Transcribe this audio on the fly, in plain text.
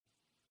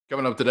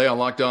Coming up today on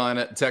Locked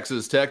On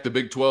Texas Tech, the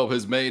Big 12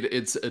 has made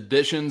its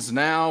additions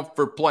now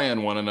for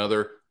playing one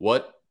another.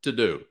 What to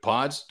do?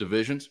 Pods,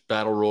 divisions,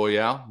 battle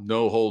royale,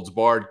 no holds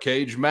barred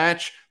cage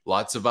match.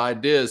 Lots of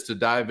ideas to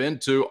dive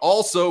into.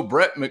 Also,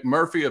 Brett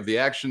McMurphy of the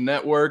Action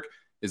Network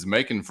is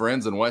making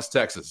friends in West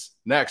Texas.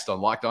 Next on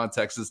Locked On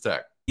Texas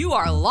Tech. You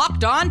are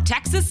Locked On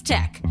Texas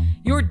Tech,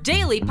 your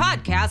daily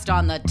podcast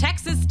on the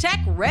Texas Tech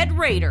Red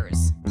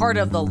Raiders. Part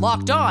of the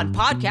Locked On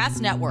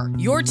Podcast Network,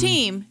 your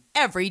team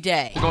every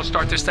day. We're going to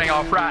start this thing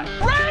off right.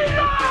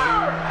 Raider!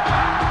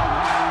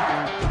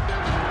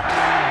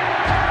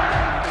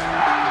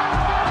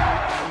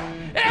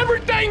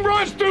 Everything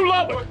runs through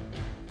Lubbock.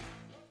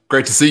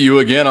 Great to see you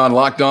again on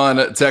Locked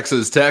On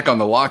Texas Tech on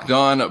the Locked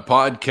On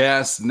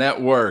Podcast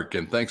Network.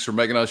 And thanks for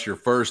making us your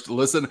first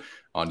listen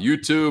on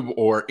YouTube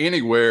or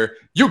anywhere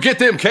you get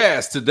them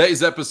cast.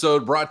 Today's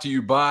episode brought to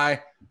you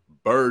by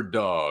Bird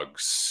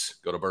Dogs.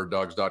 Go to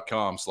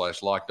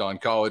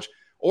birddogs.com/LockedOnCollege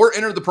or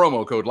enter the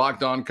promo code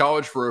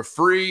LockedOnCollege for a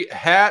free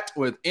hat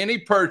with any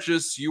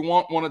purchase. You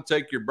won't want to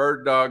take your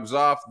Bird Dogs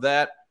off.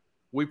 That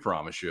we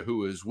promise you.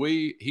 Who is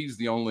we? He's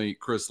the only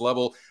Chris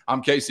Level.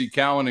 I'm Casey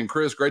Cowan, and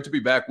Chris, great to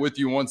be back with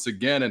you once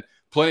again, and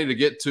plenty to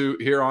get to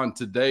here on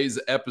today's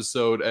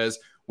episode as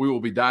we will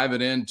be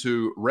diving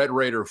into Red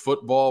Raider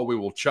football. We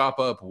will chop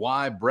up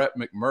why Brett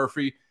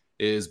McMurphy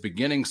is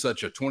beginning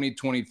such a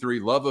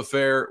 2023 love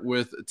affair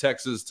with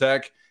Texas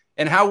Tech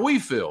and how we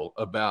feel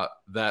about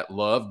that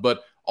love,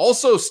 but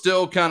also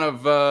still kind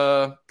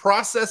of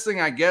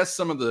processing, I guess,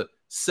 some of the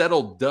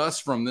settled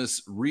dust from this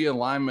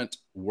realignment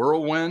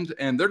whirlwind.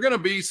 And there are going to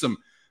be some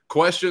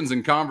questions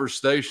and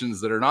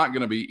conversations that are not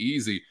going to be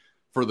easy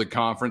for the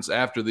conference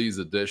after these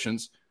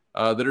additions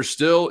that are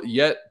still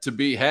yet to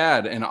be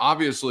had. And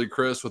obviously,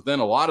 Chris, within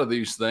a lot of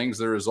these things,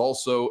 there is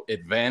also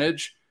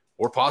advantage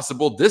or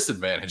possible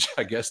disadvantage,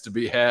 I guess, to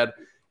be had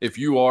if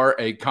you are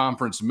a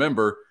conference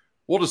member.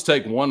 We'll just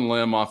take one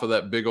limb off of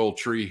that big old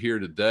tree here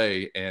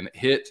today and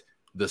hit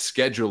the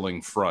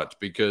scheduling front,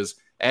 because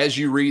as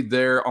you read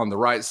there on the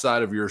right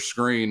side of your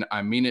screen,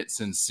 I mean it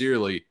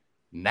sincerely.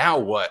 Now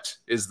what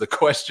is the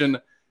question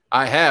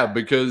I have?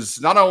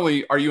 Because not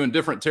only are you in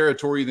different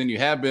territory than you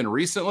have been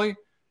recently,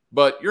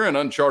 but you're in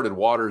uncharted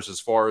waters as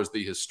far as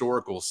the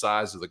historical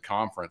size of the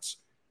conference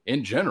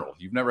in general.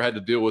 You've never had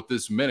to deal with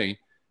this many,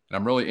 and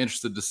I'm really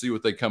interested to see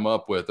what they come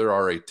up with. There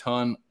are a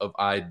ton of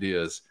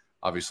ideas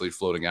obviously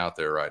floating out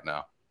there right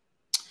now.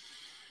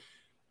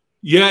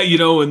 Yeah,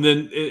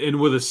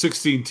 and with a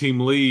 16-team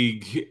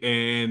league,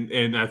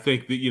 and I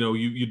think that,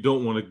 you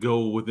don't want to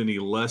go with any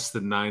less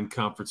than 9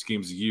 conference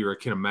games a year. I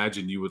can't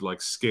imagine you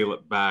would scale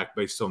it back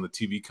based on the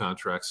TV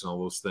contracts and all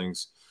those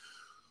things.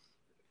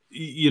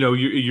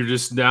 You're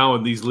just now,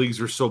 and these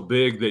leagues are so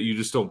big that you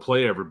just don't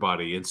play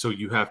everybody. And so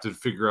you have to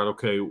figure out,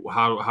 okay,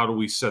 how do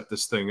we set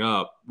this thing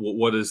up?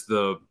 What is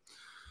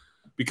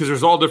because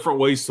there's all different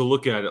ways to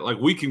look at it.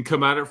 We can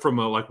come at it from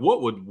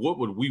what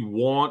would we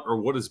want, or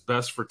what is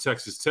best for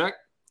Texas Tech.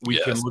 We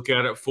can look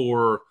at it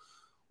for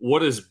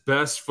what is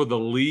best for the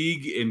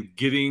league in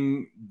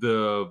getting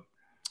the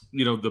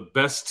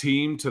best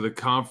team to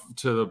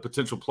the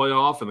potential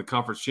playoff and the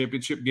conference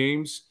championship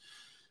games.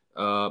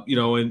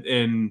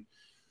 And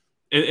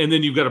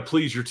then you've got to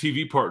please your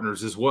TV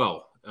partners as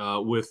well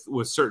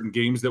with certain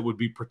games that would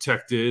be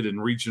protected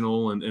and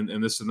regional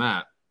and this and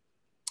that.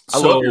 I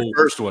love your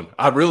first one.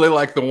 I really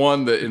like the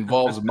one that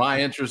involves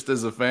my interest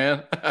as a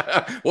fan.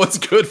 What's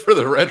good for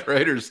the Red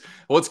Raiders?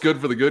 What's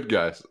good for the good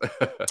guys?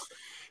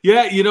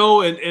 Yeah,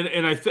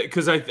 and I think,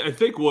 because I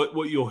think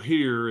what you'll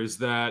hear is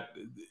that,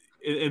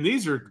 and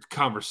these are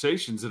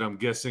conversations that I'm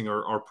guessing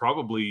are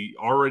probably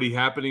already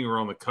happening or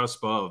on the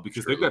cusp of,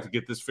 because they've got to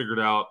get this figured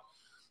out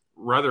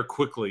rather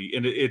quickly.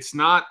 And it's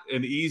not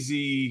an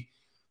easy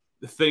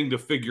thing to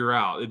figure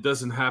out. It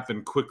doesn't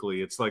happen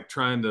quickly. It's like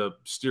trying to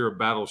steer a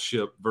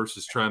battleship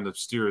versus trying to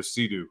steer a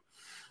Sea-Doo.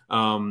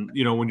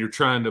 When you're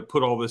trying to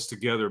put all this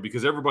together,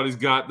 because everybody's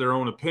got their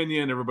own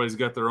opinion, everybody's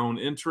got their own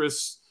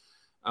interests.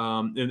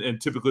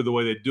 And typically the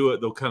way they do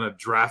it, they'll kind of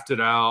draft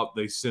it out.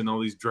 They send all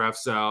these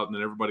drafts out, and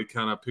then everybody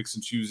kind of picks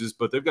and chooses,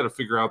 but they've got to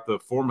figure out the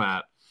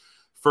format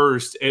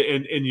first.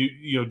 And do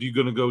you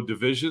going to go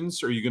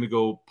divisions, or are you going to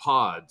go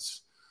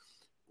pods?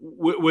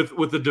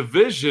 With the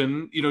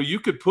division, you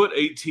could put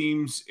 8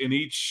 teams in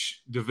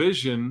each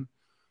division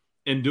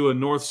and do a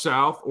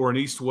north-south or an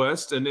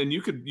east-west, and you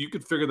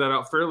could figure that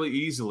out fairly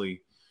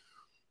easily.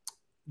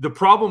 The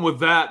problem with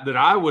that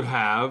I would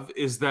have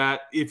is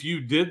that if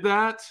you did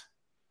that,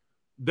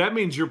 that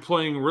means you're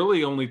playing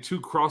really only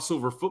 2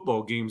 crossover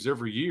football games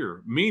every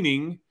year,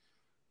 meaning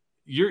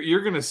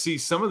you're going to see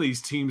some of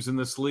these teams in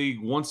this league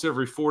once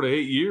every 4 to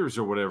 8 years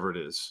or whatever it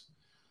is.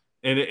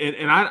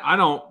 And I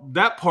don't,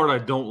 that part I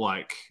don't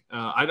like.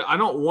 I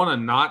don't want to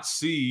not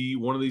see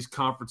one of these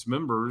conference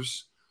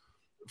members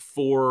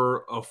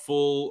for a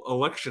full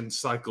election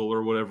cycle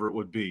or whatever it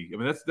would be. I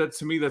mean, that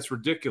to me, that's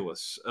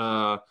ridiculous.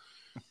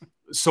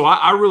 So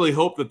I really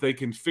hope that they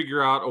can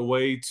figure out a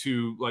way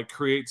to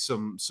create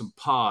some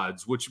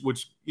pods, which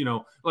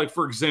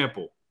for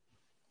example,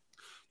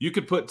 You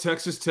could put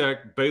Texas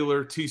Tech,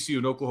 Baylor, TCU,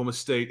 and Oklahoma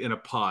State in a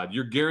pod.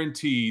 You're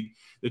guaranteed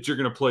that you're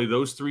going to play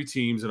those three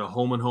teams in a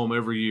home and home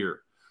every year.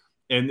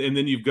 And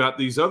then you've got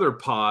these other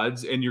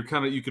pods, and you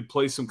could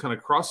play some kind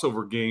of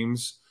crossover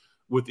games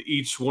with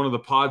each one of the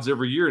pods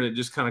every year, and it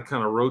just kind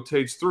of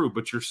rotates through.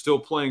 But you're still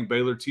playing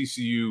Baylor,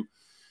 TCU,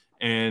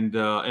 and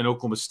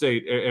Oklahoma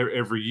State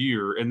every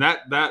year, and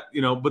that but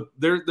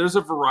there's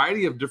a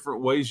variety of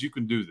different ways you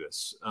can do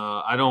this.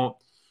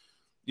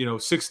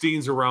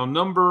 16's a round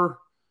number.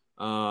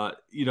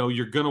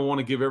 You're going to want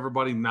to give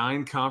everybody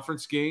 9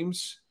 conference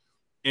games.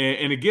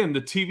 And again,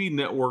 the TV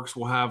networks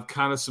will have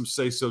kind of some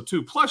say-so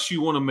too. Plus,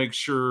 you want to make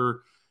sure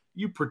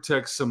you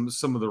protect some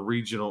of the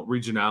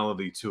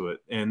regionality to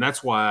it. And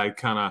that's why I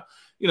kind of,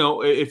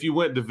 if you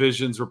went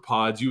divisions or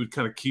pods, you would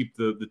kind of keep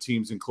the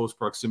teams in close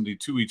proximity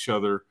to each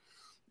other.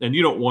 And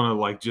you don't want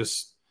to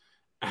just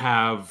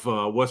have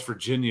West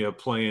Virginia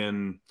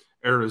playing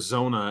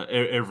Arizona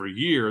every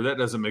year. That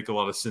doesn't make a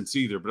lot of sense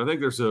either. But I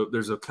think there's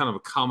a kind of a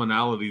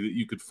commonality that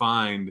you could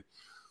find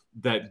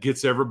that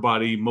gets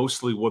everybody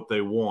mostly what they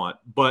want.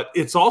 But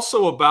it's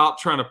also about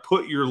trying to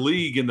put your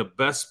league in the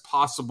best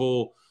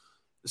possible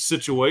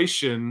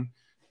situation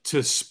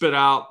to spit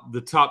out the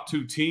top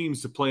 2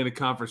 teams to play in a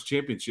conference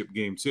championship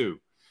game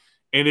too.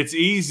 And it's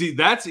easy.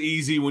 That's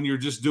easy when you're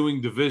just doing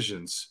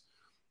divisions.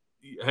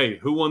 Hey,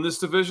 who won this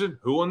division?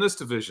 Who won this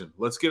division?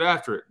 Let's get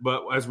after it.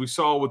 But as we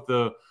saw with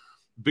the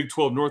Big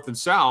 12 North and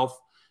South,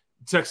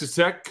 Texas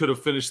Tech could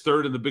have finished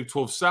 3rd in the Big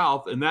 12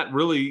 South, and that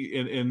really,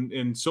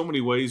 in so many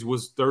ways,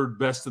 was 3rd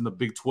best in the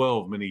Big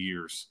 12 many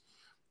years.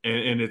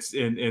 And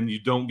you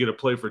don't get a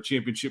play for a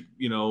championship,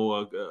 and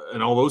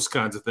all those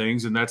kinds of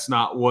things. And that's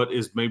not what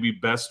is maybe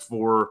best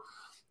for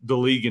the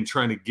league in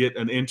trying to get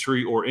an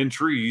entry or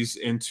entries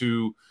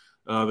into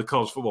the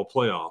college football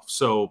playoff.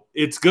 So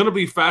it's going to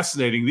be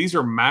fascinating. These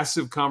are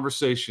massive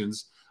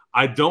conversations.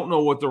 I don't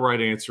know what the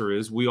right answer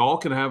is. We all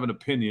can have an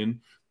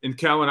opinion. And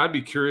Calvin, I'd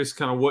be curious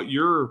kind of what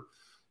your,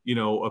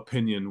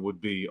 opinion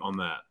would be on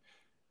that.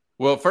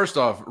 Well, first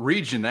off,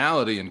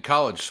 regionality in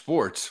college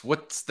sports,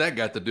 what's that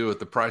got to do with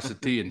the price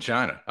of tea in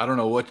China? I don't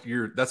know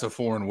that's a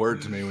foreign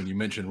word to me when you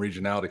mention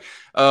regionality.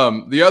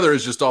 The other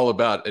is just all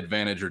about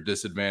advantage or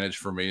disadvantage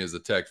for me as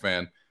a Tech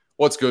fan.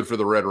 What's good for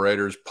the Red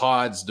Raiders?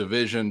 Pods,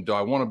 division. Do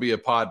I want to be a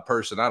pod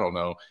person? I don't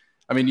know.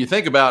 I mean, you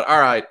think about,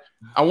 all right,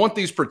 I want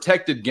these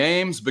protected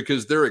games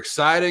because they're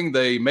exciting.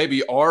 They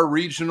maybe are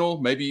regional.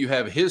 Maybe you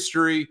have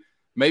history.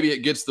 Maybe it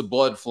gets the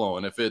blood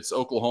flowing if it's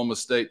Oklahoma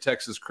State,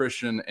 Texas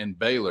Christian, and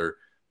Baylor.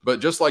 But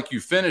just like you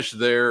finish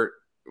there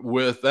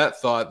with that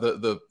thought,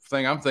 the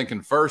thing I'm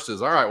thinking first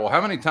is, all right, well,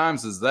 how many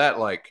times is that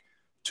like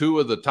 2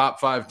 of the top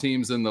 5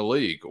 teams in the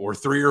league or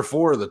 3 or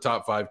 4 of the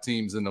top 5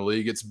 teams in the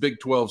league? It's Big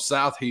 12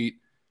 South heat,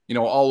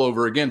 all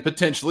over again,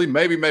 potentially,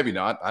 maybe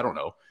not. I don't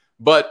know.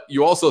 But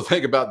you also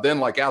think about then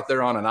like out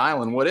there on an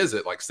island, what is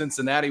it? Like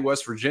Cincinnati,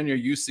 West Virginia,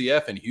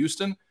 UCF, and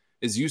Houston?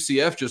 Is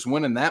UCF just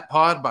winning that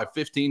pod by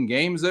 15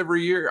 games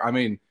every year? I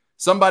mean,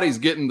 somebody's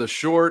getting the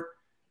short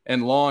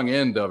and long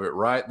end of it,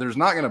 right? There's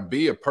not going to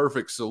be a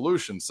perfect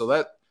solution. So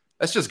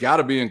that's just got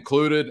to be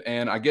included.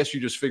 And I guess you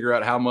just figure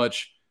out how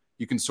much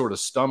you can sort of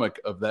stomach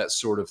of that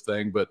sort of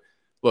thing. But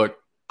look,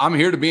 I'm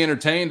here to be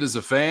entertained as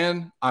a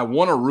fan. I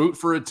want to root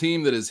for a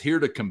team that is here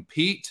to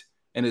compete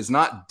and is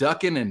not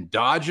ducking and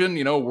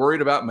dodging,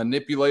 worried about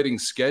manipulating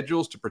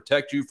schedules to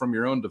protect you from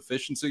your own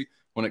deficiency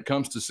when it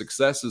comes to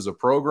success as a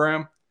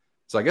program.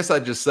 So I guess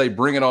I'd just say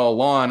bring it all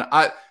on.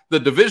 The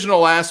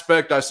divisional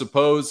aspect, I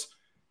suppose,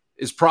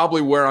 is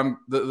probably where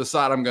the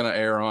side I'm going to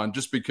err on,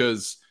 just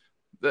because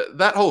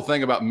that whole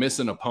thing about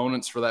missing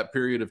opponents for that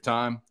period of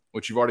time,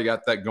 which you've already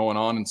got that going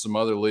on in some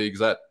other leagues,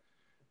 that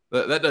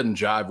doesn't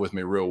jive with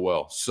me real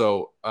well.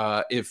 So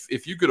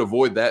if you could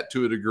avoid that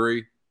to a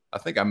degree, I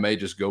think I may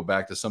just go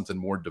back to something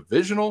more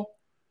divisional.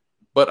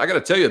 But I got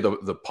to tell you,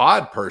 the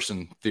pod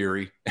person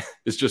theory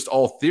is just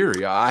all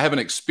theory. I haven't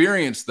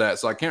experienced that,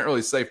 so I can't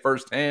really say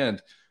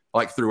firsthand,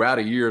 like throughout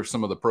a year, of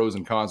some of the pros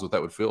and cons, what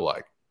that would feel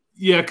like.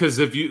 Yeah, because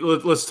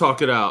let's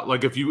talk it out.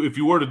 Like if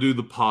you were to do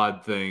the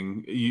pod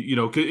thing, and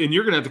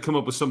you're going to have to come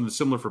up with something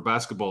similar for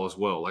basketball as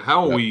well. Like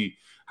how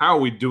are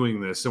we doing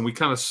this? And we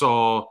kind of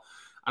saw.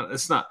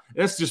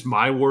 That's just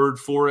my word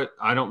for it.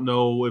 I don't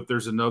know if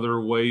there's another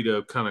way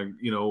to kind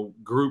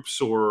of, groups,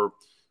 or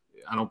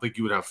I don't think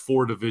you would have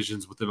 4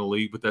 divisions within a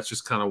league, but that's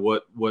just kind of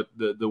what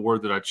the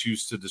word that I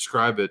choose to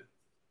describe it.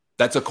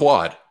 That's a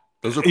quad.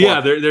 Those are quads.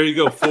 Yeah, there you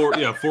go.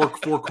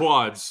 4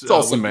 quads. It's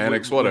all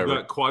semantics, whatever. We've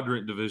got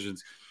quadrant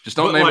divisions. Just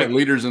don't name it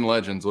leaders and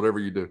legends, whatever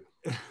you do.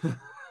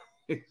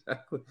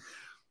 Exactly.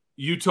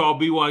 Utah,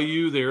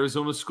 BYU, the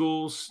Arizona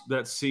schools,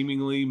 that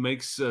seemingly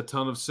makes a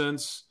ton of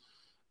sense.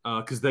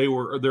 Because they're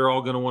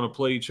all going to want to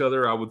play each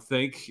other, I would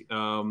think.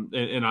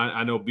 And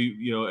I know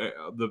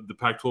the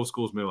Pac-12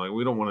 schools may be like,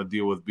 we don't want to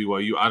deal with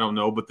BYU. I don't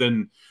know, but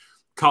then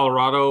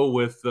Colorado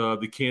with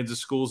the Kansas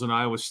schools and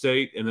Iowa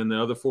State, and then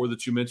the other 4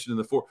 that you mentioned in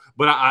the 4.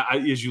 But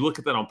I as you look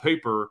at that on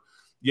paper,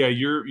 yeah,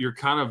 you're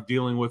kind of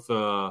dealing with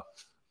a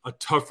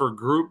tougher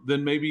group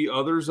than maybe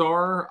others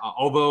are.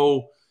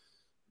 Although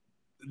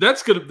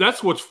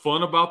that's what's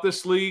fun about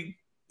this league.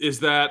 is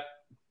that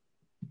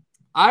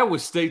Iowa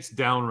State's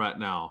down right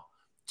now.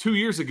 2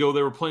 years ago,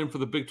 they were playing for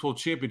the Big 12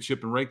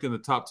 championship and ranked in the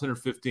top 10 or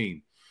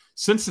 15.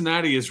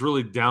 Cincinnati is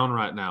really down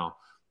right now.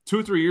 2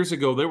 or 3 years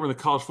ago, they were in the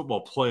college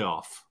football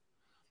playoff.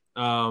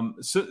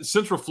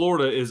 Central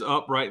Florida is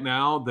up right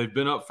now. They've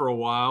been up for a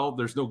while.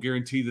 There's no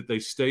guarantee that they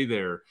stay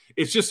there.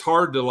 It's just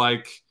hard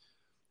to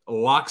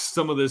lock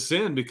some of this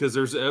in because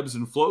there's ebbs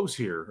and flows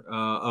here.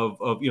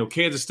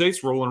 Kansas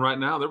State's rolling right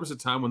now. There was a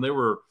time when they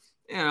were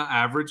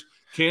average.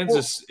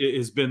 Kansas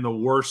has been the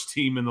worst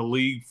team in the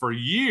league for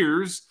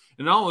years,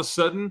 and all of a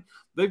sudden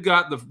they've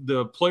got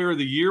the player of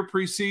the year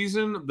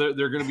preseason.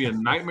 They're going to be a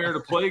nightmare to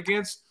play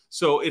against.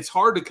 So it's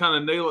hard to kind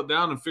of nail it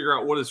down and figure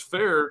out what is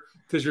fair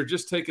because you're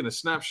just taking a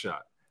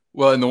snapshot.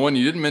 Well, and the one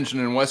you didn't mention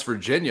in West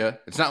Virginia,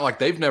 it's not like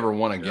they've never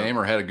won a game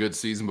or had a good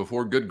season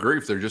before. Good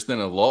grief, they're just in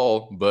a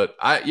lull. But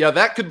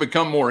that could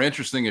become more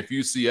interesting if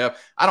UCF.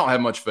 I don't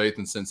have much faith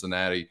in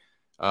Cincinnati.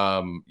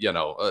 Some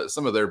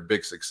of their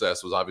big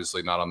success was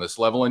obviously not on this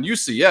level. And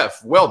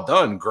UCF, well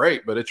done,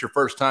 great, but it's your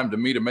first time to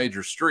meet a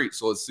major street,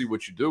 so let's see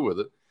what you do with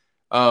it.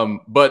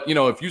 But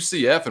if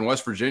UCF and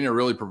West Virginia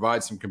really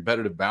provide some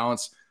competitive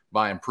balance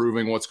by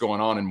improving what's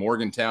going on in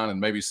Morgantown and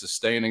maybe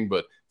sustaining,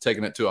 but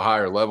taking it to a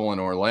higher level in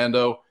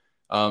Orlando,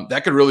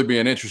 that could really be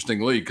an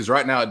interesting league because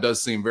right now it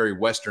does seem very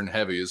Western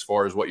heavy as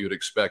far as what you would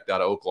expect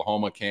out of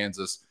Oklahoma,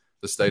 Kansas,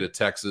 the state of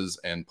Texas,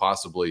 and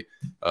possibly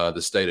the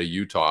state of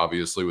Utah,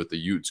 obviously, with the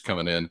Utes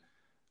coming in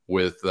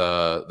with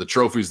the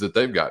trophies that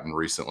they've gotten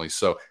recently.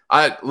 So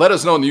let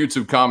us know in the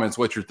YouTube comments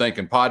what you're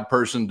thinking. Pod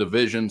person,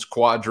 divisions,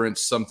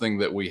 quadrants, something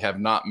that we have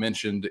not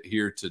mentioned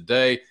here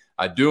today.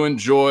 I do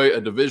enjoy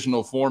a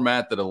divisional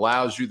format that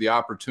allows you the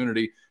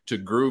opportunity to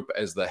group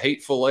as the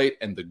Hateful Eight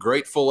and the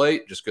Grateful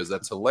Eight, just because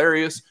that's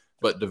hilarious.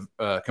 But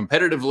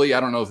competitively,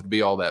 I don't know if it'd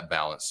be all that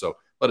balanced. So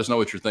let us know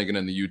what you're thinking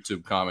in the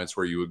YouTube comments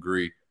where you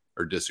agree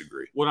or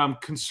disagree. What I'm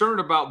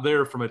concerned about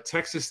there from a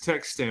Texas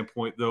Tech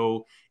standpoint,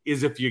 though,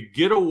 is if you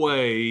get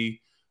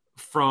away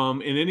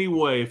from in any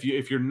way,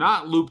 if you're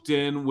not looped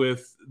in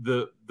with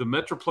the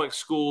Metroplex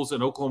schools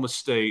and Oklahoma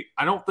State,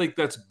 I don't think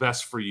that's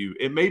best for you.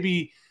 It may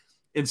be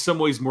in some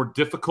ways more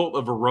difficult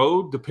of a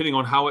road depending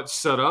on how it's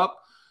set up,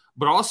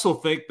 but I also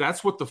think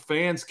that's what the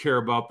fans care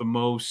about the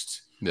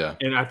most. Yeah.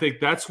 And I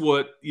think that's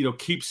what,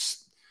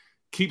 keeps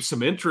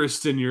some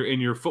interest in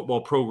your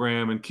football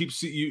program and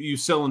keeps you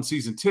selling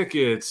season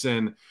tickets.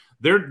 And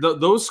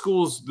those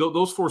schools,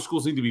 those four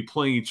schools need to be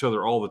playing each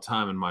other all the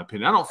time, in my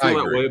opinion. I don't feel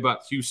that way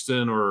about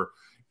Houston or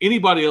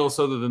anybody else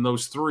other than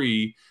those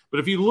three.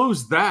 But if you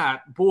lose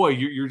that, boy,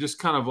 you're just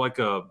kind of like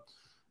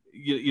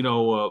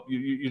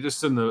you're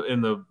just in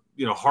the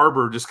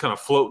harbor, just kind of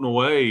floating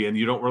away, and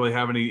you don't really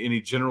have any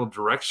general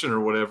direction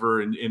or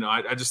whatever. And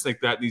I just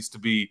think that needs to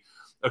be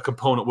a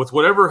component with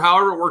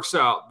however it works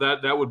out.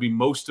 That would be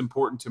most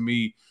important to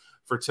me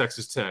for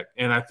Texas Tech.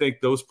 And I think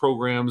those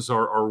programs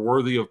are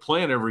worthy of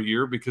playing every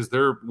year because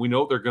we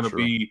know they're going to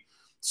be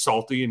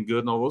salty and good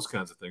and all those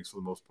kinds of things for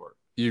the most part.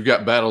 You've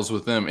got battles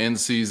with them in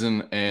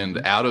season and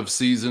out of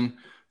season.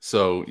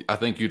 So I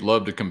think you'd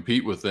love to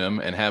compete with them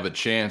and have a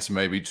chance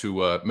maybe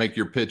to make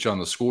your pitch on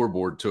the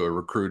scoreboard to a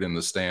recruit in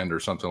the stand or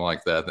something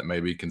like that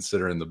may be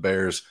considering the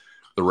Bears,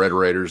 the Red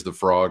Raiders, the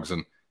Frogs,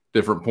 and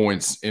different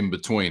points in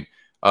between.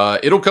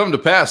 It'll come to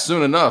pass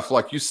soon enough.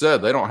 Like you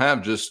said, they don't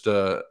have just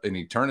an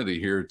eternity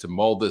here to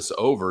mull this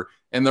over,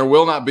 and there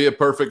will not be a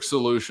perfect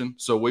solution.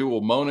 So we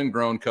will moan and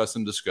groan, cuss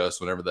and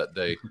discuss whenever that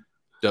day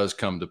does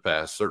come to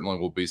pass. Certainly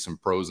will be some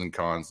pros and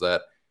cons.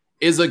 That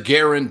is a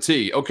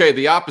guarantee. Okay,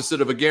 the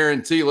opposite of a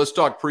guarantee. Let's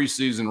talk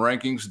preseason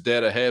rankings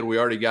dead ahead. We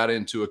already got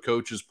into a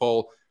coaches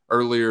poll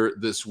earlier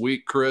this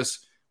week, Chris.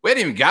 We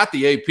hadn't even got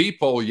the AP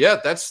poll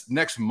yet. That's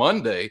next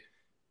Monday.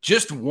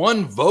 Just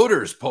one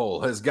voters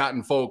poll has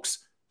gotten folks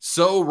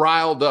so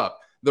riled up.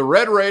 The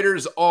Red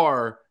Raiders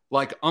are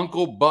like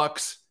Uncle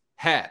Buck's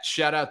hat.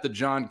 Shout out to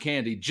John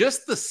Candy.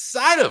 Just the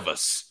sight of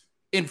us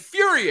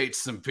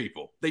infuriates some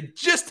people. They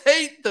just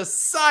hate the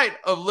sight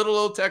of little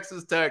old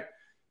Texas Tech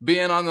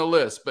being on the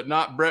list, but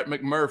not Brett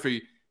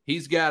McMurphy.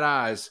 He's got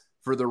eyes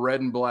for the red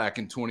and black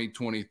in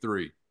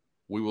 2023.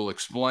 We will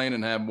explain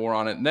and have more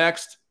on it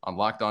next on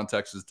Locked On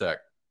Texas Tech.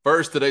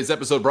 First, today's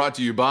episode brought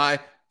to you by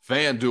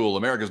FanDuel,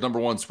 America's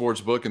 #1 sports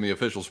book and the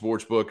official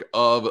sports book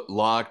of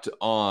Locked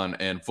On.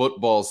 And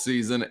football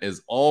season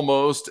is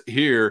almost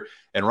here.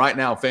 And right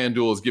now,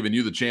 FanDuel is giving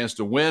you the chance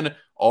to win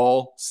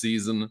all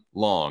season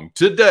long.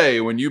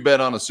 Today, when you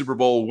bet on a Super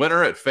Bowl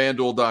winner at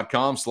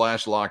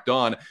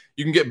FanDuel.com/LockedOn,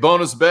 you can get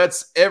bonus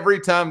bets every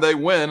time they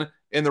win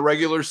in the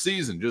regular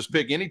season. Just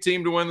pick any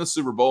team to win the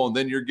Super Bowl, and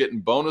then you're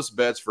getting bonus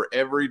bets for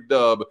every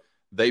dub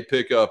they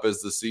pick up as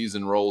the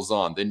season rolls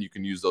on. Then you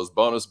can use those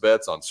bonus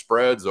bets on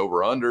spreads,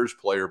 over-unders,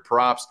 player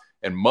props,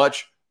 and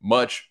much,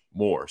 much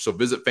more. So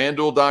visit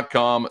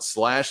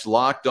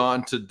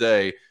FanDuel.com/LockedOn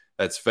today.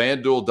 That's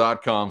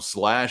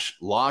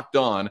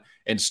FanDuel.com/LockedOn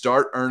and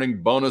start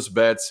earning bonus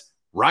bets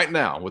right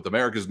now with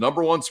America's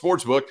 #1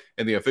 sportsbook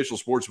and the official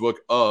sportsbook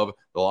of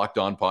the Locked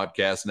On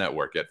Podcast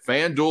Network at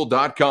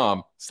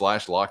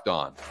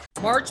FanDuel.com/LockedOn.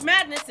 March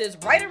Madness is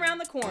right around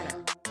the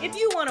corner. If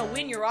you want to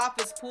win your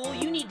office pool,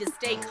 you need to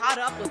stay caught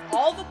up with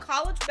all the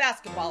college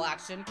basketball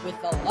action with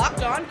the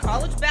Locked On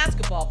College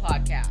Basketball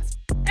Podcast.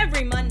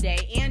 Every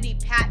Monday, Andy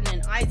Patton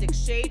and Isaac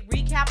Shade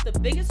recap the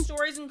biggest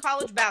stories in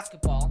college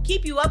basketball,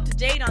 keep you up to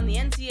date on the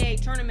NCAA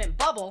tournament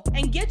bubble,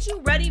 and get you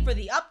ready for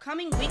the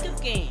upcoming week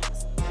of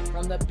games.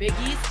 From the Big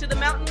East to the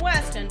Mountain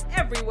West and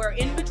everywhere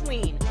in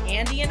between,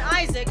 Andy and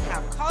Isaac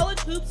have college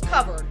hoops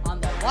covered on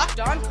the Locked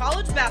On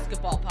College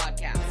Basketball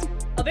Podcast.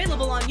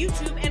 Available on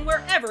YouTube and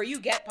wherever you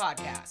get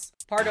podcasts.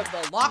 Part of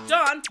the Locked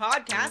On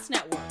Podcast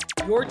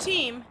Network. Your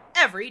team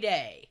every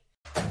day.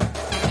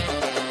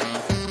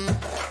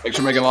 Thanks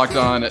for making Locked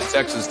On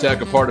Texas Tech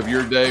a part of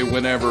your day,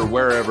 whenever,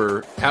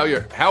 wherever,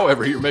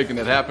 however you're making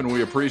it happen.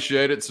 We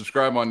appreciate it.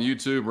 Subscribe on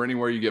YouTube or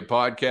anywhere you get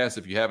podcasts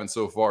if you haven't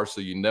so far, so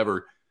you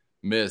never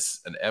miss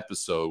an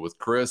episode. With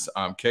Chris,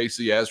 I'm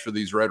Casey. As for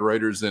these Red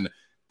Raiders in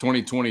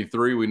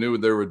 2023, we knew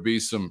there would be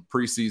some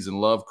preseason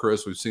love,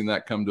 Chris. We've seen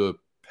that come to a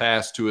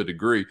pass to a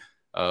degree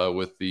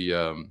with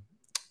the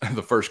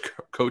first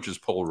coaches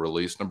poll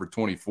release. Number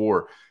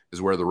 24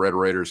 is where the Red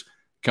Raiders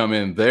come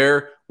in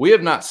there. We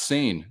have not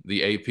seen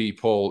the AP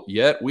poll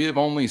yet. We have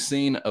only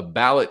seen a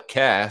ballot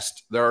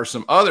cast. There are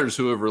some others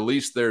who have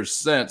released theirs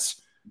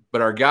since,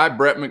 but our guy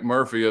Brett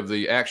McMurphy of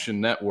the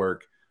Action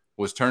Network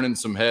was turning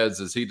some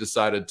heads as he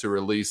decided to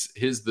release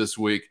his this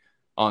week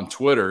on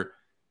Twitter,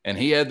 and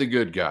he had the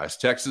good guys.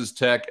 Texas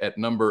Tech at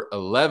number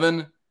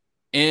 11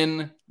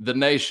 in the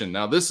nation.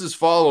 Now, this is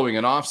following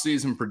an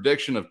offseason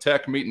prediction of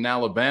Tech meeting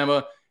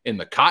Alabama in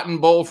the Cotton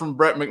Bowl from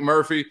Brett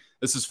McMurphy.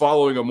 This is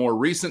following a more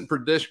recent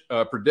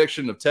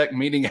prediction of Tech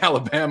meeting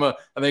Alabama,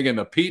 I think, in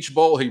the Peach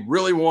Bowl. He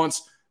really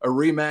wants a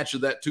rematch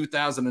of that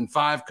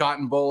 2005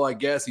 Cotton Bowl, I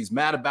guess. He's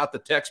mad about the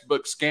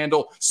textbook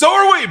scandal. So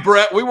are we,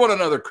 Brett. We want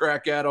another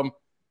crack at him.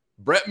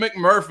 Brett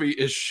McMurphy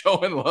is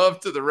showing love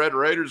to the Red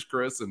Raiders,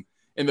 Chris, and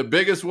in the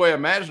biggest way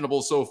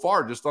imaginable so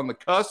far, just on the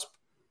cusp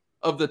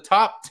of the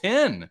top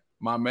 10,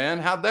 my man.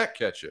 How'd that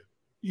catch you?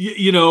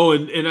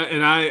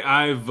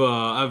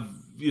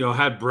 I've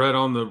had Brett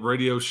on the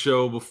radio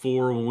show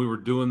before when we were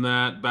doing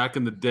that back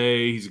in the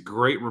day. He's a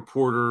great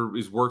reporter.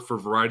 He's worked for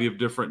a variety of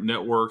different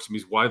networks.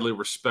 He's widely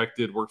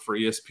respected, worked for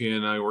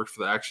ESPN. I worked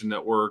for the Action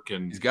Network.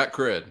 And he's got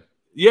cred.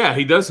 Yeah,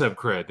 he does have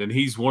cred. And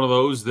he's one of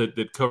those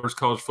that covers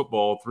college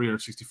football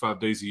 365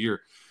 days a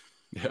year.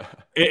 Yeah.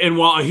 And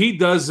while he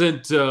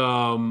doesn't,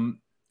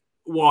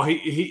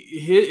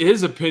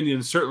 his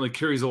opinion certainly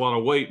carries a lot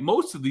of weight,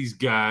 most of these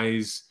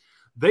guys,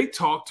 they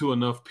talk to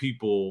enough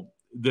people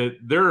that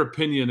their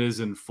opinion is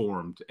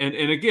informed. And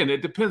again,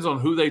 it depends on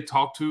who they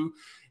talk to.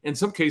 In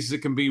some cases,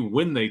 it can be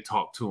when they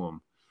talk to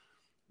them.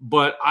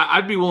 But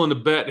I'd be willing to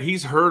bet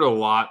he's heard a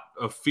lot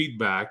of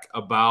feedback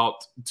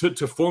about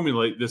to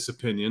formulate this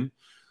opinion.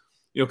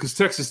 Because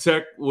Texas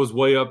Tech was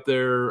way up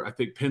there. I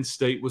think Penn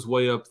State was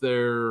way up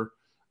there.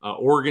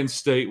 Oregon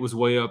State was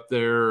way up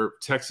there.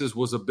 Texas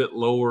was a bit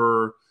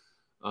lower.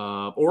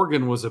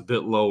 Oregon was a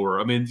bit lower.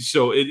 I mean,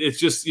 so it's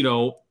just,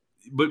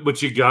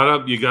 but you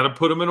gotta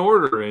put them in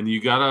order, and you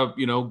gotta,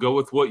 go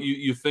with what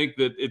you think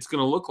that it's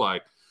going to look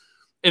like.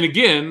 And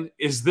again,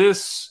 is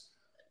this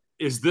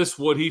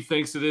what he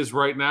thinks it is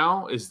right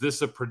now? Is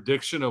this a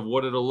prediction of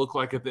what it'll look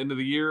like at the end of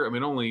the year? I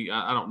mean,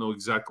 I don't know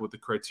exactly what the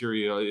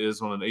criteria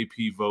is on an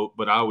AP vote,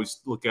 but I always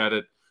look at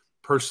it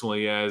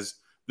personally as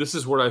this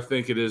is what I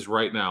think it is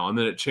right now. And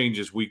then it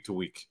changes week to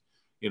week,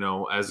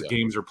 as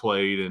games are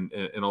played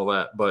and all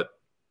that. But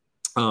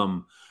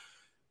a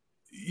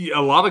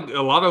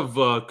lot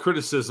of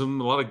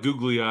criticism, a lot of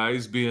googly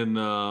eyes being,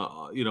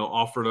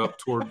 offered up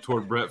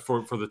toward Brett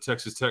for the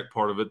Texas Tech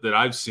part of it that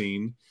I've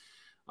seen.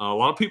 A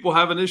lot of people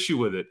have an issue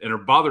with it and are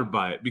bothered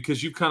by it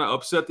because you kind of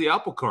upset the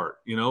apple cart.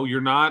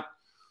 You're not.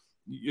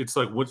 It's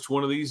like, which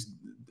one of these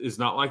is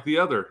not like the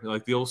other,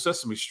 like the old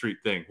Sesame Street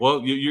thing.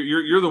 Well,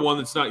 you're the one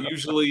that's not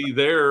usually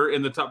there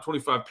in the top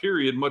 25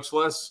 period, much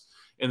less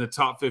in the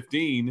top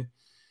 15.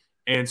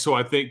 And so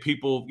I think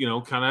people,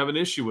 kind of have an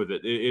issue with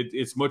it.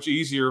 It's much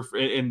easier.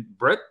 And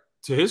Brett,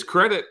 to his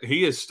credit,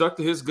 he has stuck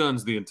to his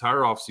guns the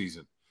entire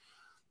offseason.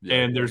 Yeah,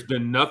 and there's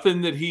been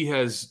nothing that he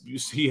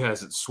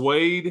hasn't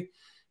swayed.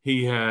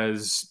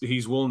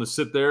 He's willing to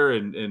sit there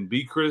and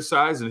be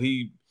criticized. And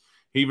he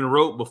even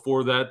wrote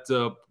before that,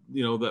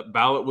 that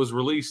ballot was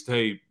released,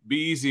 hey, be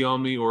easy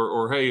on me,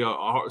 or hey,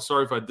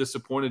 sorry if I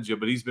disappointed you,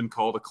 but he's been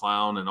called a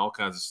clown and all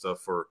kinds of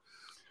stuff for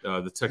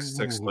the Texas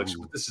Tech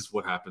selection. But this is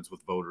what happens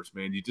with voters,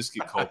 man. You just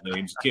get called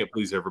names. You can't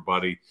please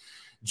everybody.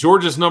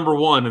 Georgia's number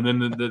one, and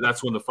then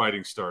that's when the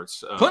fighting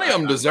starts. Plenty of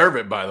them deserve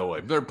it, by the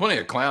way. There are plenty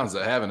of clowns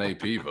that have an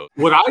AP vote.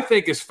 What I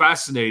think is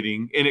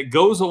fascinating, and it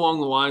goes along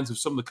the lines of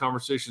some of the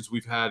conversations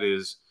we've had,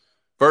 is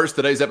first,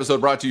 today's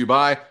episode brought to you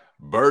by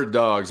Bird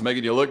Dogs,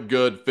 making you look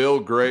good, feel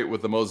great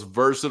with the most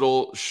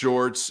versatile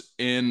shorts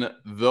in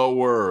the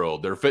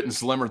world. They're fitting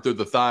slimmer through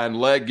the thigh and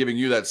leg, giving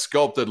you that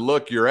sculpted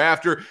look you're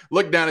after.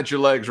 Look down at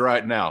your legs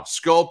right now.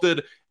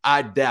 Sculpted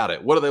I doubt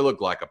it. What do they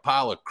look like? A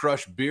pile of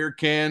crushed beer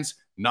cans?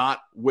 Not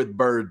with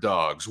Bird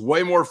Dogs.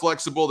 Way more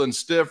flexible than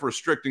stiff,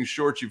 restricting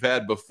shorts you've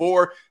had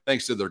before,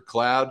 thanks to their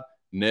cloud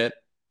knit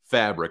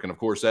fabric. And of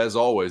course, as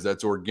always,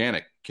 that's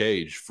organic,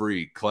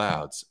 cage-free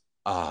clouds.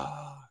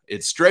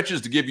 It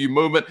stretches to give you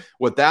movement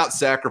without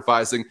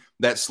sacrificing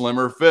that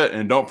slimmer fit.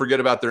 And don't forget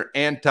about their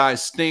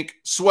anti-stink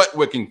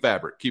sweat-wicking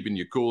fabric, keeping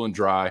you cool and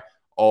dry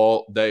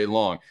all day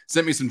long.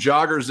 Sent me some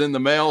joggers in the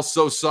mail,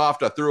 so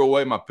soft I threw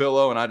away my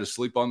pillow and I just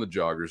sleep on the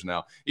joggers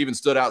now. Even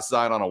stood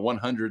outside on a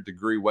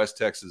 100-degree West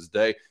Texas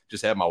day.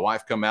 Just had my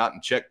wife come out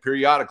and check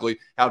periodically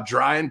how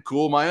dry and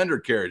cool my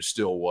undercarriage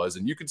still was.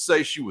 And you could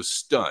say she was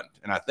stunned.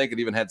 And I think it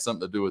even had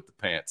something to do with the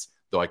pants,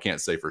 though I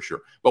can't say for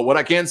sure. But what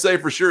I can say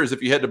for sure is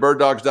if you head to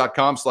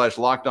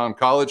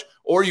birddogs.com/lockedoncollege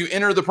or you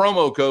enter the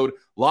promo code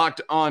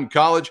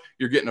LOCKEDONCollege,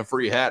 you're getting a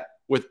free hat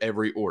with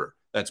every order.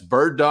 That's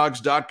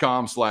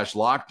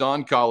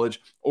birddogs.com/lockedoncollege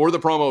or the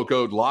promo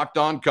code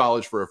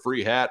LOCKEDONCollege for a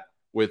free hat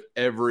with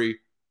every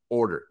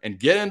order. And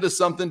get into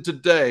something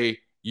today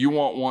you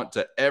won't want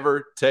to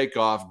ever take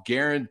off,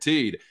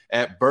 guaranteed,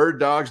 at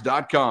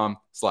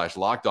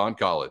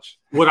birddogs.com/lockedoncollege.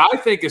 What I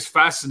think is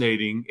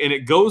fascinating, and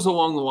it goes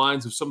along the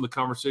lines of some of the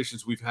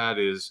conversations we've had,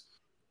 is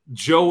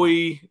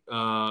Joey,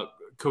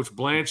 Coach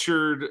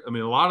Blanchard. I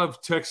mean, a lot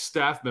of Tech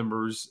staff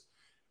members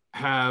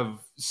have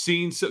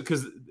seen,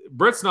 because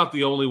Brett's not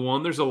the only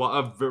one. There's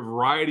a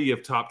variety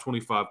of top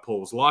 25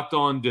 polls. Locked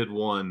On did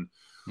one.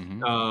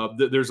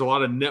 Mm-hmm. There's a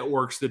lot of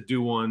networks that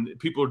do one.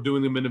 People are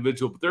doing them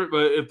individual. But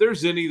if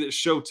there's any that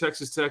show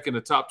Texas Tech in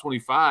the top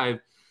 25,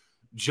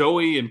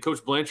 Joey and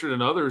Coach Blanchard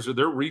and others,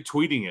 they're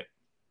retweeting it.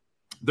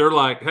 They're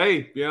like,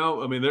 hey,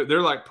 I mean,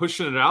 they're like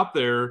pushing it out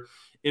there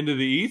into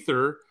the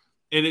ether.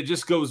 And it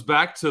just goes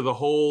back to the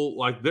whole,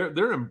 like,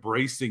 they're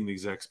embracing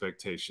these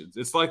expectations.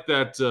 It's like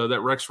that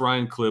Rex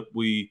Ryan clip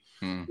we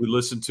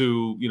listened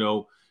to,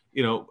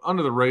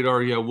 under the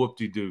radar. Yeah,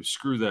 whoop-de-doo,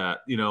 screw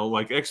that.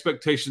 Like,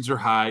 expectations are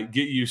high.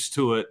 Get used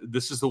to it.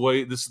 This is the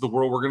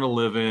world we're going to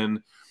live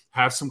in.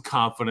 Have some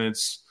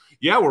confidence.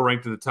 Yeah, we're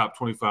ranked in the top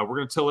 25. We're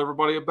going to tell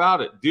everybody about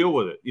it. Deal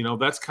with it.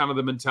 That's kind of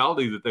the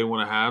mentality that they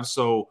want to have.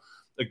 So,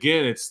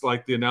 again, it's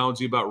like the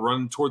analogy about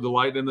running toward the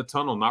light in the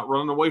tunnel, not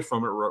running away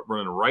from it,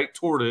 running right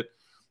toward it.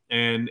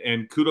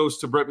 And kudos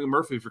to Brett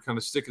McMurphy for kind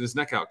of sticking his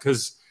neck out,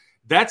 because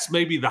that's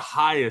maybe the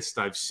highest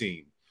I've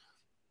seen.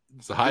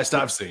 It's the highest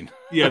I've seen.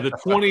 Yeah, the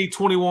 20,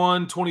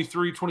 21,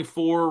 23,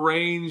 24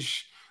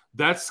 range,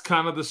 that's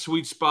kind of the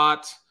sweet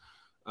spot.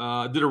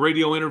 Did a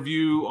radio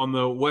interview on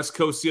the West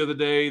Coast the other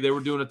day. They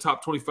were doing a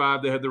top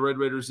 25. They had the Red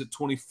Raiders at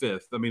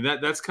 25th. I mean,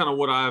 that's kind of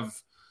what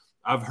I've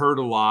heard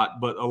a lot.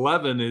 But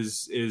 11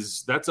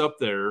 is that's up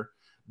there.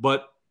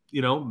 But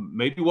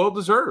maybe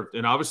well-deserved.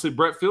 And obviously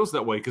Brett feels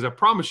that way, because I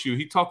promise you,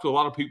 he talked to a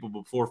lot of people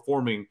before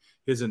forming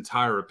his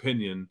entire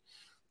opinion.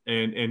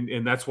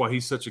 And that's why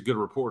he's such a good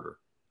reporter.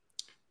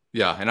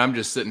 Yeah, and I'm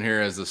just sitting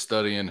here as a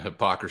study in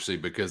hypocrisy,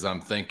 because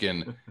I'm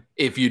thinking,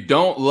 if you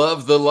don't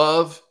love the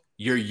love,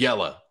 you're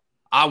yellow.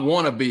 I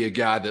want to be a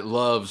guy that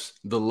loves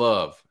the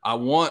love. I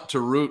want to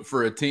root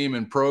for a team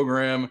and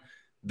program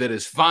that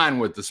is fine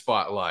with the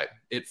spotlight.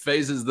 It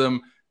phases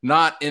them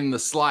not in the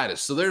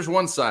slightest. So there's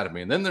one side of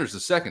me. And then there's the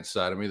second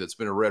side of me that's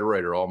been a Red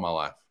Raider all my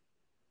life.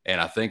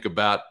 And I think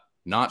about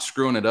not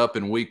screwing it up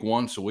in week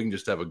 1 so we can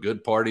just have a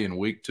good party in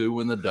week 2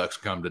 when the Ducks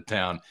come to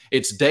town.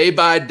 It's day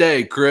by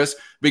day, Chris,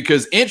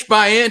 because inch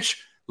by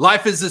inch,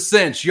 life is a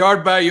cinch.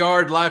 Yard by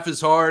yard, life is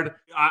hard.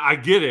 I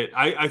get it.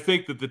 I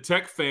think that the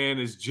Tech fan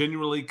is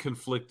genuinely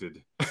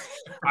conflicted.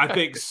 I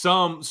think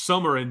some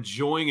are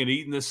enjoying and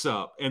eating this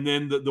up. And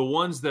then the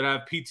ones that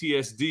have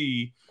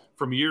PTSD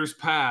from years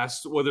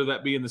past, whether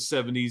that be in the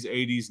 70s,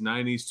 80s,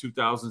 90s,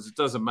 2000s, it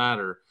doesn't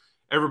matter.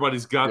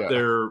 Everybody's got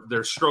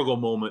their struggle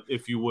moment,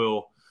 if you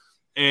will.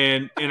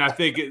 And I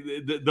think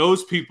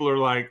those people are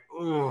like,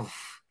 ugh,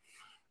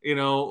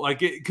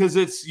 because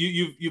it's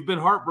you've been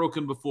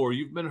heartbroken before,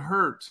 you've been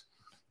hurt,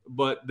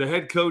 but the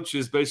head coach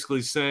is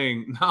basically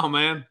saying, no,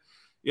 man,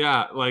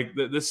 yeah, like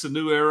this is a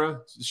new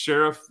era.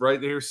 Sheriff, right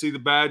there, see the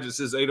badge? It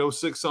says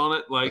 806 on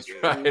it. Like,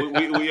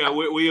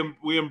 right.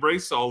 we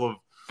embrace all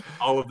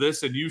of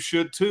this, and you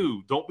should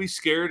too. Don't be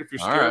scared if you're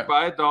scared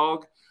by a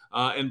dog,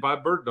 and by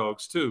bird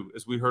dogs too,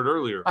 as we heard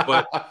earlier.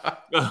 But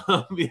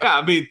yeah,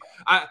 I mean,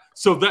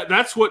 so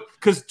that's what,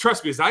 because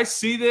trust me, as I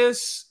see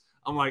this,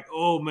 I'm like,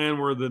 oh man,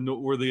 we're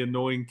the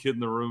annoying kid in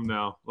the room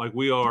now. Like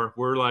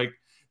we're like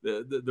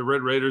the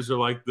Red Raiders are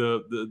like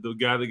the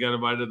guy that got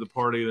invited to the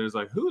party. There's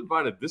like, who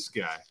invited this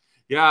guy?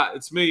 Yeah,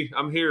 it's me.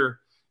 I'm here.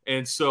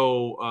 And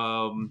so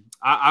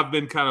I've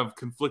been kind of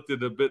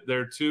conflicted a bit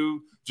there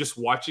too, just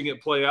watching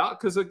it play out.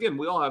 Because again,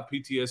 we all have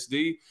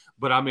PTSD,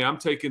 but I mean, I'm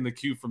taking the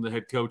cue from the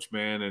head coach,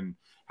 man, and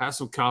have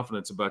some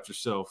confidence about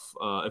yourself.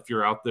 If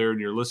you're out there and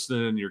you're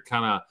listening and you're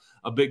kind of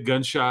a bit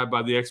gun shy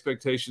by the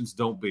expectations,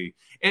 don't be.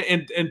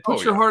 And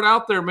put your heart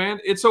out there, man.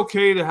 It's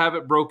okay to have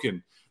it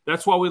broken.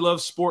 That's why we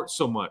love sports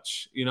so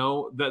much.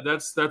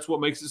 That's what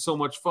makes it so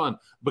much fun.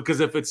 Because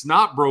if it's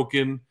not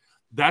broken,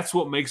 that's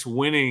what makes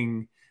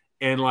winning.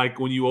 And like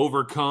when you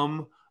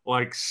overcome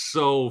like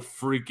so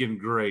freaking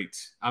great.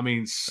 I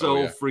mean,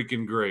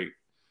 freaking great.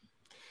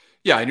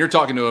 Yeah, and you're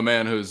talking to a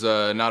man who's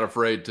not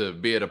afraid to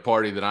be at a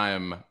party that I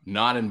am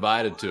not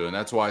invited to, and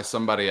that's why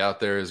somebody out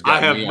there has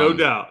got I have no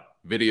doubt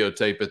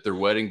videotape at their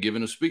wedding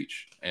giving a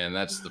speech, and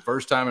that's the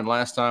first time and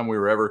last time we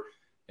were ever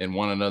in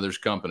one another's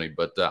company.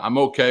 But I'm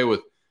okay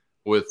with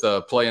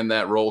playing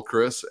that role,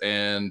 Chris,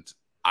 and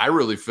I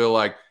really feel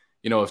like,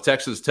 you know, if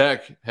Texas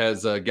Tech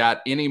has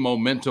got any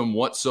momentum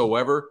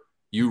whatsoever,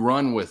 you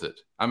run with it.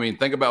 I mean,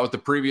 think about what the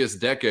previous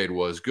decade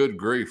was. Good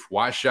grief.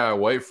 Why shy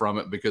away from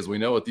it? Because we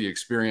know what the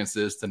experience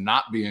is to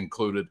not be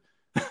included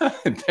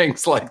and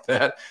things like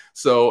that.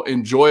 So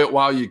enjoy it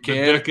while you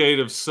can. The decade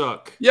of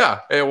suck.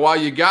 Yeah. And while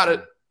you got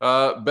it,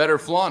 better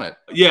flaunt it.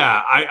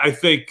 Yeah. I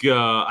think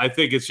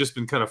it's just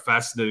been kind of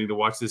fascinating to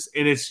watch this,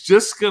 and it's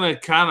just going to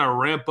kind of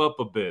ramp up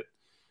a bit.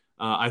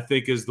 I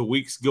think as the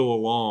weeks go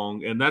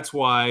along, and that's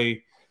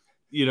why,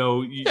 you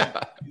know,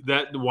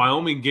 that the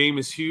Wyoming game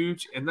is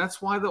huge, and that's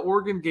why the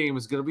Oregon game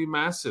is going to be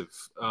massive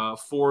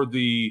for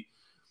the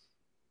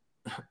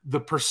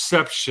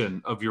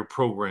perception of your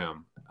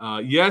program.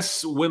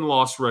 Yes,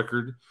 win-loss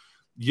record.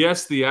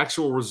 Yes, the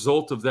actual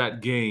result of that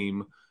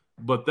game.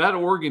 But that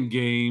Oregon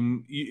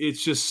game,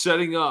 it's just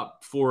setting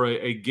up for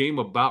a game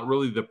about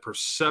really the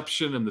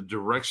perception and the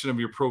direction of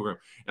your program.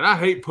 And I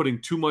hate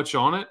putting too much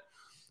on it,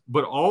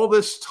 but all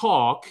this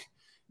talk,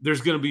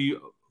 there's going to be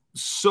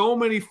so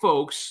many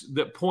folks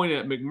that point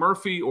at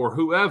McMurphy or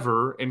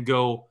whoever and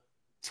go,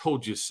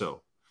 told you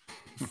so.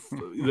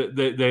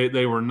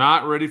 they were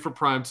not ready for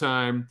prime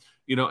time,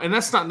 you know, and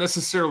that's not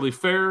necessarily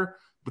fair,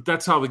 but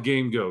that's how the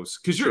game goes.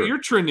 Because you're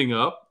trending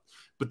up,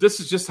 but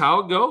this is just how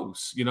it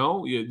goes. You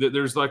know,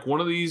 there's like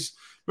one of these.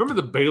 Remember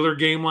the Baylor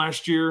game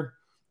last year,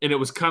 and it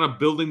was kind of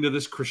building to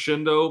this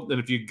crescendo. And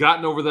if you'd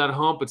gotten over that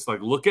hump, it's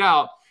like, look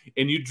out,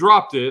 and you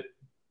dropped it.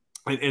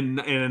 And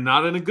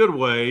not in a good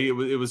way. It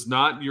was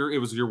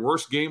your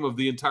worst game of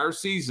the entire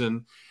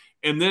season,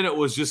 and then it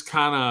was just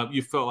kind of,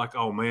 you felt like,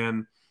 oh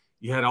man,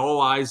 you had all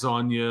eyes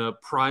on you,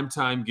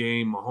 primetime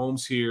game,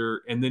 Mahomes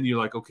here, and then you're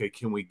like, okay,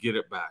 can we get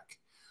it back?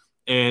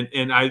 And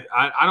I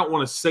don't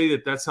want to say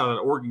that that's how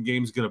that Oregon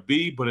game is going to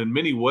be, but in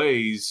many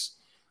ways,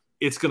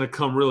 it's going to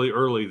come really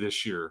early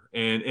this year,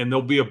 and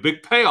there'll be a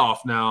big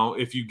payoff now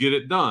if you get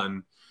it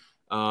done.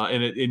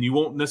 And you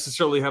won't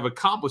necessarily have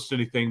accomplished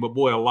anything, but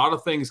boy, a lot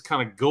of things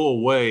kind of go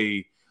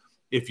away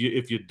if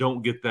you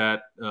don't get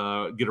a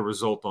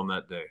result on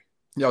that day.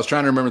 Yeah, I was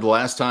trying to remember the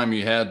last time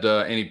you had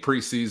any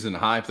preseason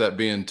hype, that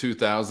being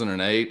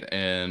 2008,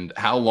 and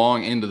how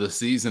long into the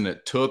season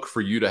it took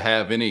for you to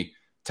have any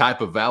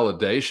type of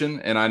validation.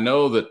 And I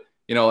know that,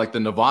 you know, like the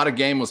Nevada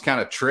game was kind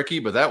of tricky,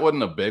 but that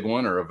wasn't a big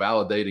one or a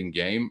validating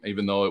game,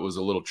 even though it was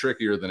a little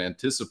trickier than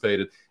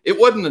anticipated. It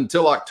wasn't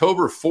until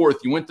October 4th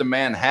you went to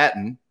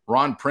Manhattan.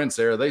 Ron Prince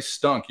era, they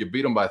stunk. You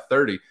beat them by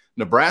 30.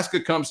 Nebraska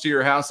comes to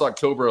your house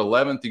October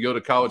 11th. You go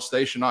to College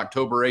Station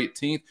October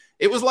 18th.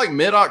 It was like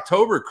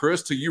mid-October,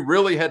 Chris, till you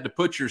really had to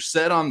put your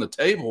set on the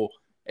table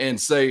and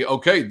say,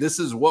 okay, this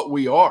is what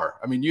we are.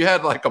 I mean, you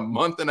had like a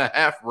month and a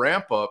half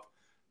ramp up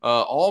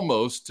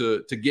almost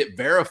to get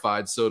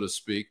verified, so to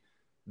speak.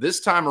 This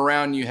time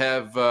around, you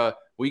have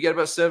you got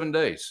about 7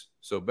 days.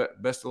 So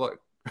best of luck.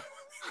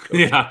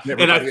 Yeah,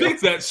 and I think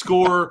that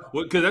score,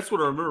 because that's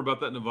what I remember about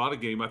that Nevada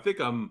game. I think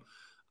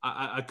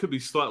I could be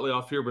slightly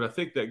off here, but I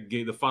think that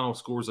game, the final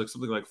score is like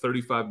something like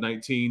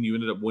 35-19. You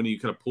ended up winning. You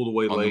kind of pulled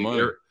away late.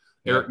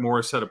 Eric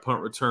Morris had a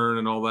punt return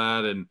and all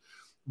that.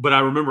 But I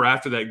remember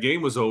after that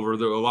game was over,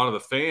 a lot of the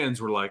fans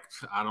were like,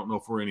 I don't know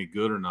if we're any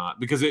good or not.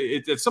 Because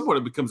at some point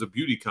it becomes a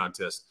beauty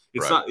contest.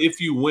 It's not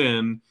if you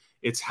win,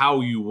 it's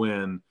how you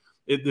win.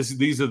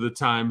 These are the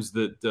times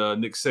that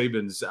Nick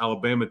Saban's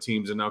Alabama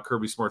teams and now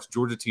Kirby Smart's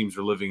Georgia teams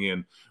are living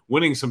in.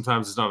 Winning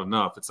sometimes is not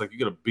enough. It's like you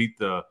got to beat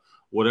the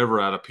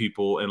whatever out of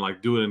people and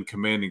like do it in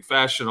commanding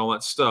fashion, all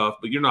that stuff,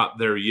 but you're not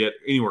there yet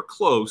anywhere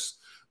close.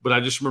 But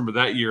I just remember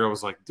that year I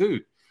was like,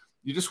 dude,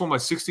 you just won by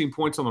 16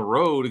 points on the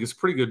road against a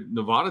pretty good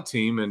Nevada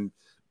team. And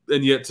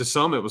yet to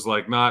some, it was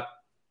like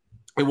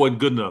it wasn't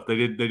good enough. They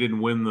didn't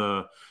win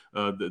the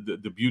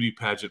beauty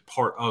pageant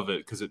part of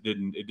it because it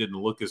didn't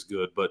look as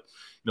good. But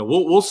you know,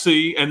 we'll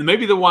see. And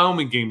maybe the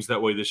Wyoming game's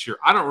that way this year.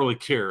 I don't really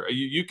care.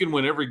 You can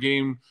win every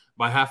game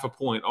by half a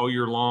point all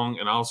year long,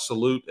 and I'll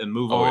salute and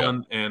move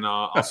on. Yeah. And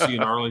I'll see you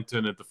in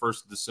Arlington at the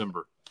 1st of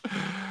December.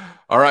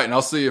 All right, and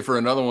I'll see you for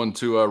another one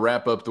to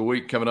wrap up the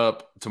week coming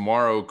up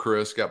tomorrow,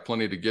 Chris. Got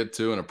plenty to get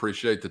to, and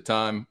appreciate the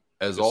time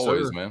as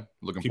always, sir. Man.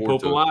 Looking Keep forward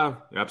to hope alive.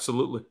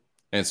 Absolutely.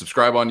 And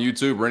subscribe on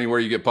YouTube or anywhere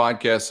you get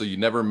podcasts so you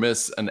never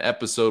miss an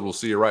episode. We'll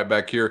see you right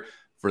back here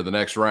for the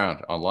next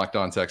round on Locked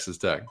On Texas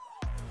Tech.